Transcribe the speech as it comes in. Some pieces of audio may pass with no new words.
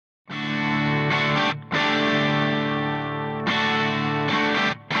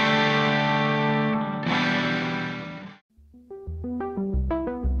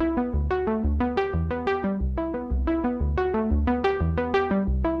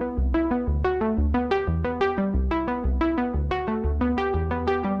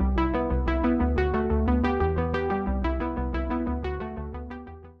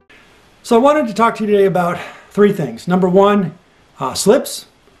So I wanted to talk to you today about three things. Number one, slips.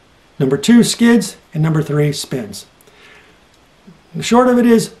 Number two, skids. And number three, spins. The short of it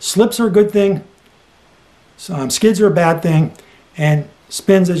is, slips are a good thing, skids are a bad thing, and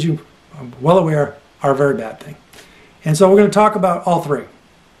spins, as you are well aware, are a very bad thing. And so we're going to talk about all three.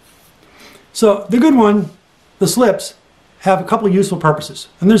 So the good one, the slips, have a couple of useful purposes.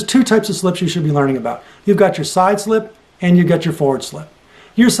 And there's two types of slips you should be learning about. You've got your side slip and you've got your forward slip.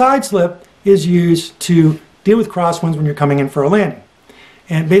 Your side slip is used to deal with crosswinds when you're coming in for a landing.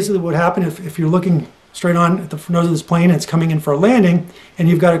 And basically what would happen if you're looking straight on at the nose of this plane and it's coming in for a landing and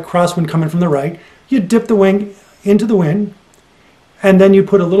you've got a crosswind coming from the right, you dip the wing into the wind and then you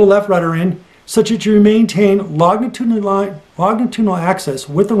put a little left rudder in such that you maintain longitudinal access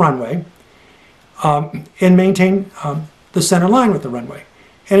with the runway and maintain the center line with the runway.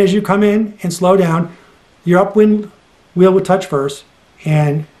 And as you come in and slow down, your upwind wheel would touch first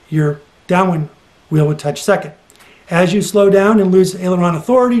and your downwind wheel would touch second. As you slow down and lose aileron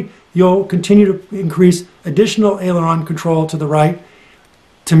authority, you'll continue to increase additional aileron control to the right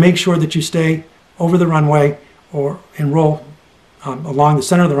to make sure that you stay over the runway and roll along the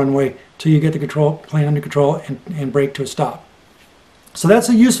center of the runway till you get the plane under control and brake to a stop. So that's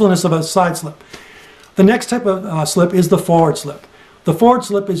the usefulness of a side slip. The next type of slip is the forward slip. The forward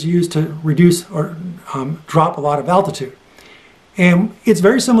slip is used to reduce or drop a lot of altitude. And it's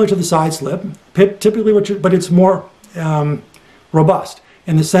very similar to the side slip, typically, but it's more robust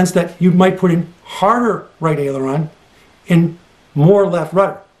in the sense that you might put in harder right aileron and more left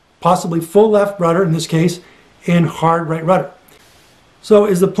rudder, possibly full left rudder in this case, and hard right rudder. So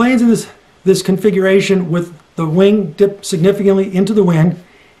as the plane's in this configuration with the wing dipped significantly into the wind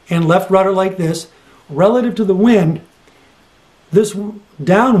and left rudder like this, relative to the wind, this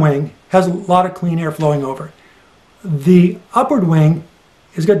downwing has a lot of clean air flowing over it. The upward wing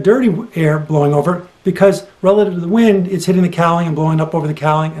has got dirty air blowing over it because relative to the wind, it's hitting the cowling and blowing up over the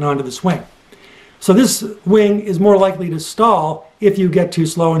cowling and onto the swing. So this wing is more likely to stall if you get too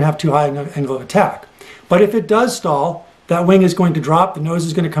slow and have too high an angle of attack. But if it does stall, that wing is going to drop, the nose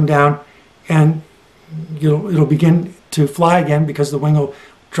is going to come down, and it'll begin to fly again because the wing will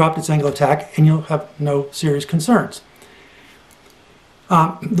drop its angle of attack and you'll have no serious concerns.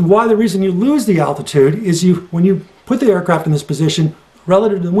 The reason you lose the altitude is when you put the aircraft in this position,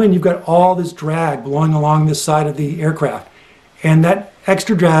 relative to the wind, you've got all this drag blowing along this side of the aircraft. And that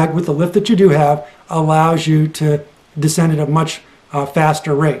extra drag with the lift that you do have allows you to descend at a much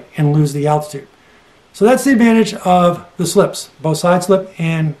faster rate and lose the altitude. So that's the advantage of the slips, both side slip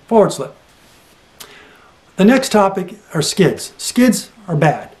and forward slip. The next topic are skids. Skids are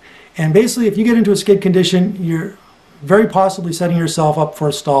bad. And basically, if you get into a skid condition, you're very possibly setting yourself up for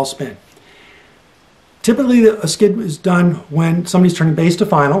a stall spin. Typically, a skid is done when somebody's turning base to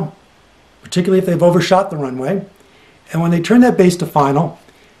final, particularly if they've overshot the runway. And when they turn that base to final,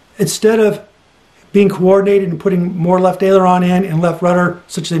 instead of being coordinated and putting more left aileron in and left rudder,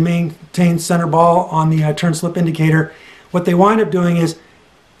 such that they maintain center ball on the turn slip indicator, what they wind up doing is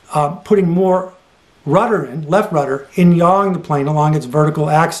putting more rudder in, left rudder, and yawing the plane along its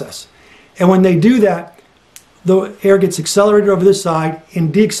vertical axis. And when they do that, the air gets accelerated over this side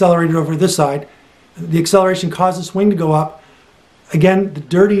and deaccelerated over this side. The acceleration causes the wing to go up. Again, the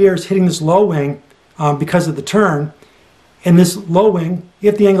dirty air is hitting this low wing because of the turn. And this low wing,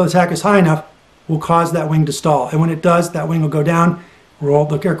 if the angle of attack is high enough, will cause that wing to stall. And when it does, that wing will go down,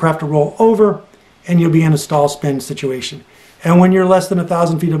 the aircraft will roll over, and you'll be in a stall spin situation. And when you're less than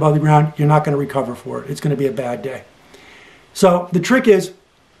 1,000 feet above the ground, you're not going to recover for it. It's going to be a bad day. So the trick is,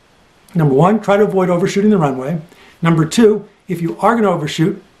 number one, try to avoid overshooting the runway. Number two, if you are going to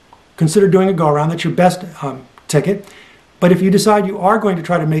overshoot, consider doing a go-around. That's your best ticket. But if you decide you are going to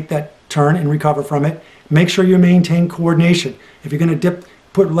try to make that turn and recover from it, make sure you maintain coordination. If you're going to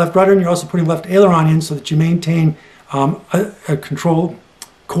put left rudder in, you're also putting left aileron in so that you maintain a controlled,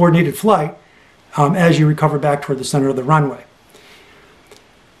 coordinated flight as you recover back toward the center of the runway.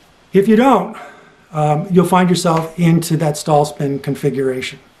 If you don't, you'll find yourself into that stall spin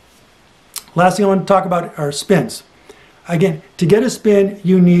configuration. Last thing I want to talk about are spins. Again, to get a spin,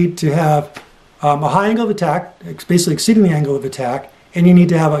 you need to have a high angle of attack, basically exceeding the angle of attack, and you need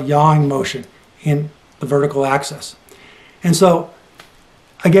to have a yawing motion in the vertical axis. And so,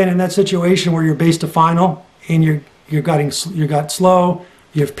 again, in that situation where you're base to final and you got slow,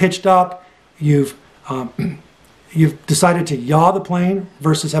 you've pitched up, you've decided to yaw the plane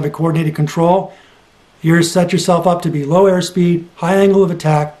versus have a coordinated control, you're set yourself up to be low airspeed, high angle of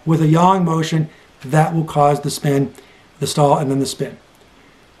attack with a yawing motion that will cause the spin, the stall, and then the spin.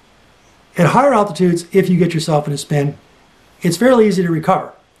 At higher altitudes, if you get yourself in a spin, it's fairly easy to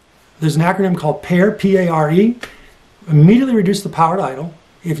recover. there's an acronym called PARE, P-A-R-E. Immediately reduce the power to idle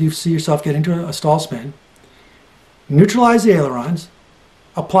if you see yourself get into a stall spin. Neutralize the ailerons.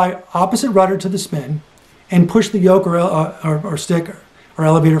 Apply opposite rudder to the spin and push the yoke or stick or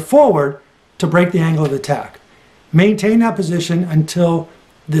elevator forward to break the angle of attack. Maintain that position until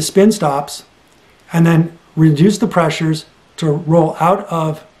the spin stops, and then reduce the pressures to roll out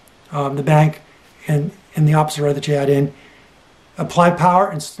of the bank and in the opposite rudder that you had in. Apply power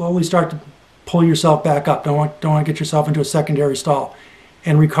and slowly start to pull yourself back up. Don't want to get yourself into a secondary stall,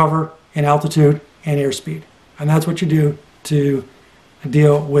 and recover in altitude and airspeed. And that's what you do to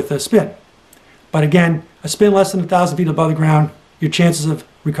deal with a spin. But again, a spin less than 1,000 feet above the ground, your chances of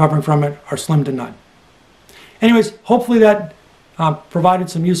recovering from it are slim to none. Anyways, hopefully that provided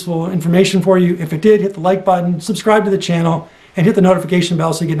some useful information for you. If it did, hit the like button, subscribe to the channel, and hit the notification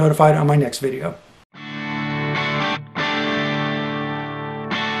bell so you get notified on my next video.